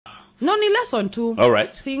No, ni lesson too. All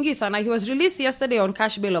right. Singi sana, he was released yesterday on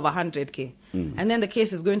cash bail of 100K. And then the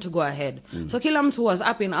case is going to go ahead. So kila mtu was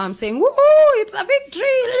up in arms saying, woohoo, it's a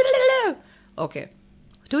victory. Okay.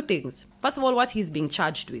 Two things. First of all, what he's being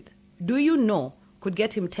charged with. Do you know could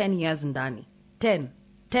get him 10 years ndani? 10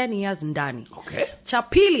 years ndani. Okay.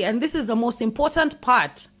 Chapili, and this is the most important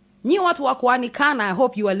part. Nyi watu wa kuanikana, I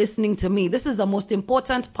hope you are listening to me. This is the most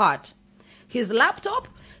important part. His laptop,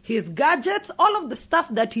 his gadgets, all of the stuff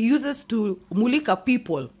that he uses to mulika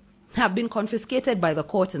people have been confiscated by the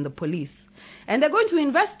court and the police. And they're going to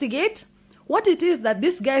investigate what it is that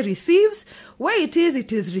this guy receives, where it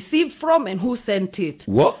is received from, and who sent it.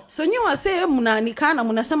 What? So you are saying,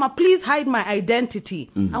 munasema, please hide my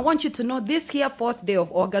identity. I want you to know this here 4th day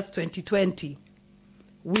of August 2020.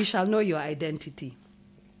 We shall know your identity.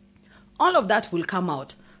 All of that will come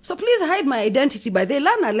out. So please hide my identity, but they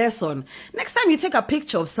learn a lesson. Next time you take a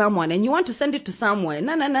picture of someone and you want to send it to somewhere,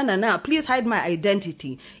 please hide my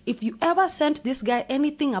identity. If you ever sent this guy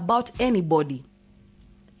anything about anybody,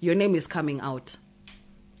 your name is coming out.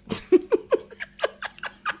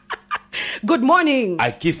 Good morning. I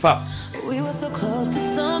give up. We were so close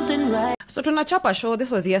to something right. So Tunachapa show, this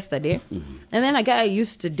was yesterday. And then a guy I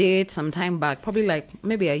used to date some time back, probably like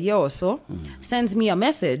maybe a year or so, sends me a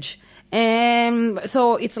message. And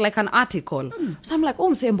so it's like an article. So I'm like,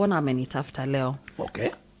 mse mbona amenitafuta leo.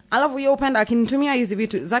 Okay. Alafu ye upenda akinitumia hizi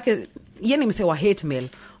vitu zake, yeni mse wa hate mail.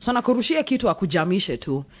 So nakurushia kitu akujamishe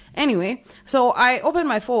tu. Anyway, so I open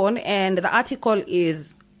my phone and the article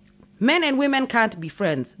is men and women can't be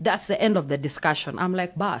friends. That's the end of the discussion. I'm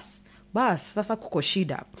like, bas, sasa kuko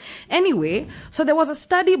shida. Anyway, so there was a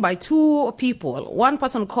study by two people. One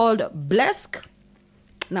person called Blesk,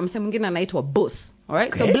 na mse mwingine anaitwa Bus. All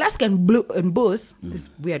right. Okay. So Blesk and Bus, these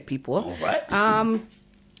weird people. All right.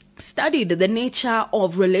 Studied the nature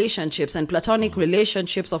of relationships and platonic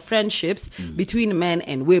relationships or friendships between men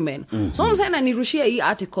and women. So I'm saying nirushia hii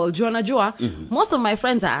article, jua, most of my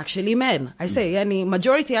friends are actually men. I say, yani,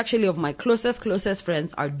 majority actually of my closest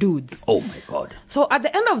friends are dudes. Oh my God. So at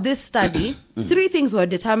the end of this study, 3 things were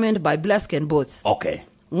determined by Blesk and Boots. Okay.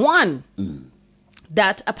 1,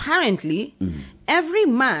 that apparently every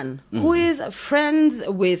man who is friends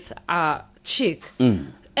with a chick,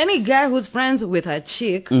 any guy who's friends with a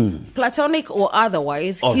chick, platonic or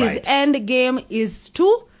otherwise, All his right. end game is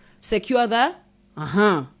to secure the,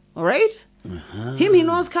 all right? Him, he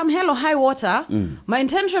knows, come hell or high water, my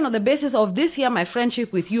intention on the basis of this here, my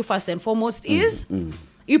friendship with you first and foremost is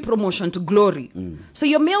promotion to glory. So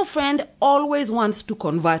your male friend always wants to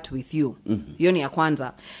convert with you. Yoni ya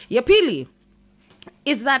kwanza. Ya pili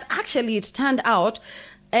is that actually it turned out,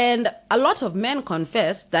 and a lot of men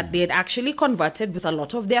confessed that they had actually converted with a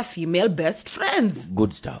lot of their female best friends.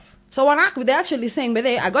 Good stuff. So they're actually saying, but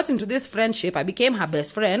I got into this friendship, I became her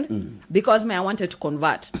best friend because I wanted to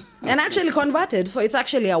convert. And actually converted, so it's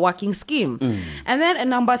actually a working scheme. And then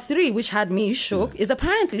number 3, which had me shook, is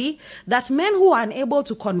apparently that men who are unable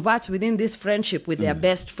to convert within this friendship with their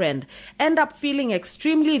best friend end up feeling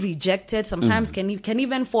extremely rejected, sometimes can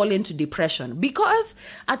even fall into depression. Because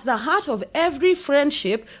at the heart of every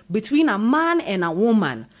friendship between a man and a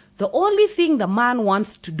woman, the only thing the man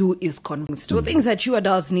wants to do is convince. 2 things that you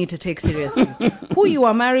adults need to take seriously. Who you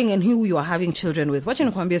are marrying and who you are having children with. Watching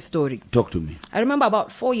a story. Talk to me. I remember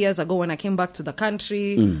about 4 years ago when I came back to the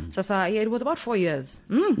country. Sasa, yeah, it was about 4 years.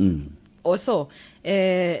 Or so.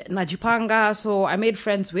 Najipanga. So I made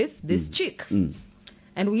friends with this chick.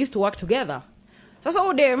 And we used to work together. Sasa,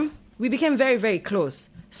 we became very, very close.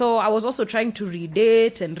 So I was also trying to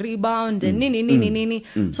redate and rebound and nini.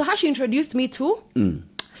 So how she introduced me to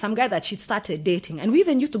some guy that she started dating, and we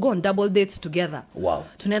even used to go on double dates together. Wow.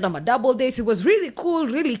 Tunaenda ma double dates. It was really cool,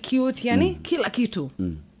 really cute. Yani kila kitu.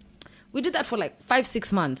 We did that for like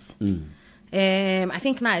 5-6 months. I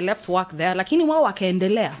think now I left work there. Lakini wao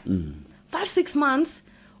wakaendelea. 5-6 months.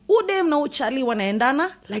 Udem na uchali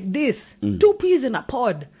wanaendana like this. 2 peas in a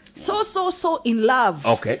pod. So in love.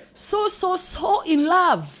 Okay. So in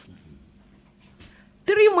love.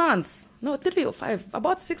 3 months. No, 3 or 5.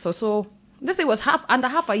 About 6 or so. This was under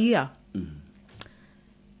half a year.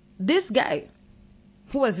 This guy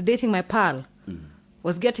who was dating my pal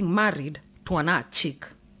was getting married to another chick.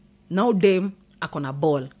 Now dame akona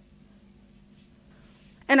ball.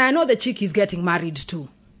 And I know the chick is getting married too.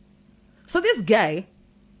 So this guy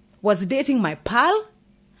was dating my pal,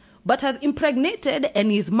 but has impregnated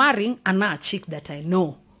and is marrying another chick that I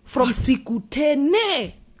know from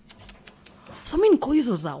Sikutene. So mimi niko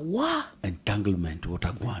hizo za wa Entanglement, what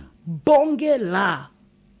a gwan. bonge la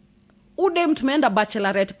udem tumeenda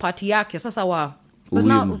bachelorette party yake sasa wa because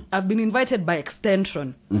now I've been invited by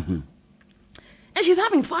extension. and she's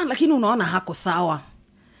having fun, lakini unaona hako sawa.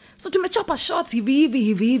 So tumechapa shots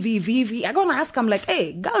hivi. I gonna ask him like,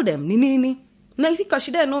 hey, girl them, nini? And I think because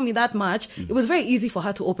she didn't know me that much, it was very easy for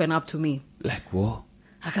her to open up to me. Like what?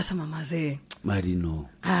 Akasema maze, Marino.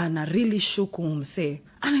 na really shuku mse.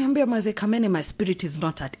 Ananiambia maze, kamene, my spirit is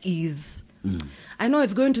not at ease. I know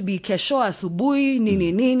it's going to be kesho asubuhi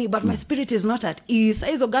nini, but my spirit is not at ease.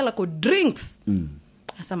 Saizo gala ko drinks.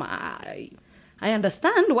 Asema, I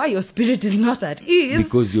understand why your spirit is not at ease.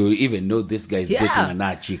 Because you even know this guy is dating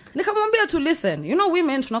another chick. Nikamwambia to listen. You know,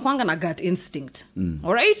 women tunakuanga na gut instinct.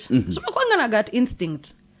 All right? Tunakuanga na gut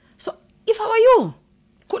instinct. So, if I were you,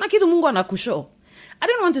 kuna kitu Mungu anakushow. I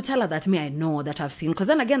didn't want to tell her that I know that I've seen, because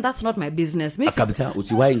then again, that's not my business. Kabisa,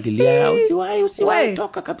 usiwahi ingilia, usiwahi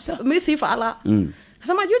toka kabisa. Missy fala.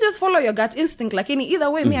 Kasema, you just follow your gut instinct. Lakini either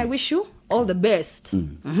way, I wish you all the best.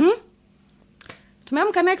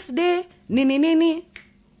 Tumeamka next day, nini,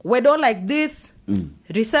 wedo like this,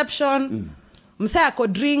 reception, mse ako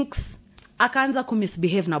drinks, akaanza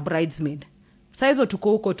kumisbehave na bridesmaid. Saizo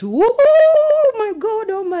tuko huko tu,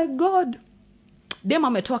 oh my god. Dem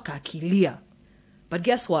ametoka akilia. But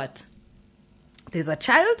guess what? There's a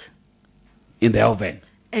child in the oven.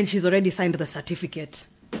 And she's already signed the certificate.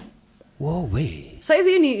 Whoa, way.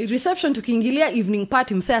 Saizi ni reception tukiingilia evening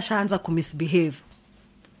party, mse ashaanza kumisbehave.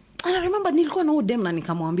 And I remember nilikuwa na dem na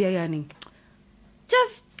nikamwambia yani,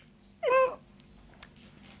 just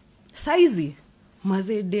saizi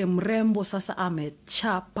maze dem rembo sasa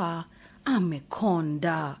amechapa,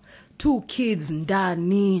 amekonda, 2 kids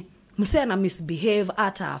ndani, mse ana misbehave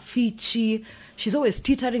ata afichi. She's always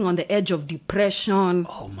teetering on the edge of depression.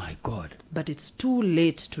 Oh my god. But it's too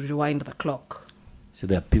late to rewind the clock. So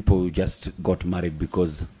there are people who just got married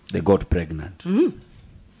because they got pregnant.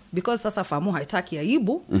 Because sasa famu haitaki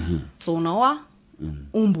aibu. So unaoa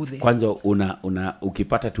umbudhe. Kwanza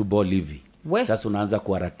ukipata tu ball hivi. Sasa unaanza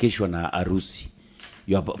kuharakishwa na harusi.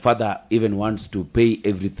 Your father even wants to pay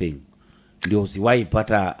everything. Ndio usiwahi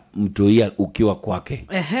pata mtoia ukiwa kwake.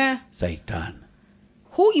 Satan.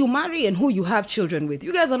 Who you marry and who you have children with.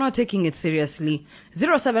 You guys are not taking it seriously.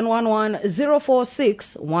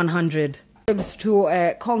 0711-046-100. To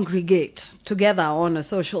congregate together on a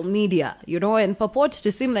social media, you know, and purport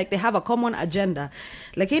to seem like they have a common agenda.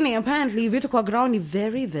 Lakini apparently vitu kwa ground is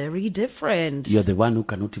very, very different. You're the one who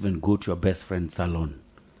cannot even go to your best friend's salon.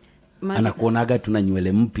 Anakuonaga tuna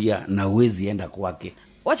nywele mpya na huwezi enda kwake.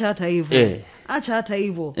 Wacha hata hivyo. Acha hata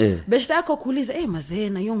hivyo. Beshta yako kuuliza, mazee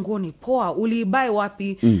na hiyo nguo ni poa, uliibai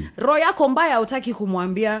wapi? Roho yako mbaya hutaki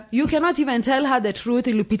kumwambia. You cannot even tell her the truth.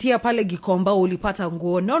 Ilipitia pale Gikomba ulipata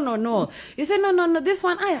nguo. No. You say no, this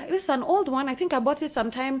one, this is an old one. I think I bought it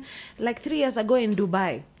sometime like 3 years ago in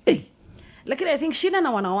Dubai. Lakini I think shida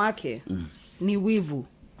na wanawake ni wivu.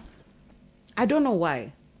 I don't know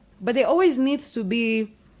why. But there always needs to be,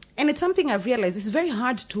 and it's something I've realized, it's very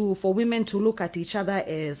hard for women to look at each other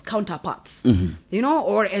as counterparts, you know,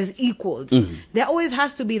 or as equals. There always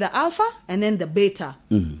has to be the alpha and then the beta.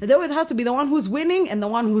 There always has to be the one who's winning and the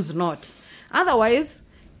one who's not. Otherwise,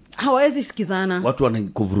 hawezi sikizana. Watu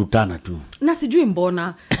wanakuvurutana tu. Na sijui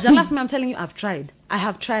mbona. Jalas, I'm telling you, I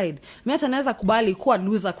have tried. Mimi hata naweza kubali kuwa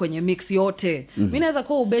loser kwenye mix yote. Mimi naweza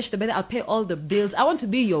kuwa ubesh the better, I'll pay all the bills. I want to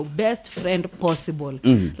be your best friend possible.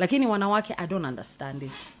 Lakini wanawake, I don't understand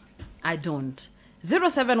it. I don't.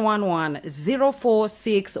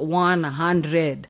 0711-046-100.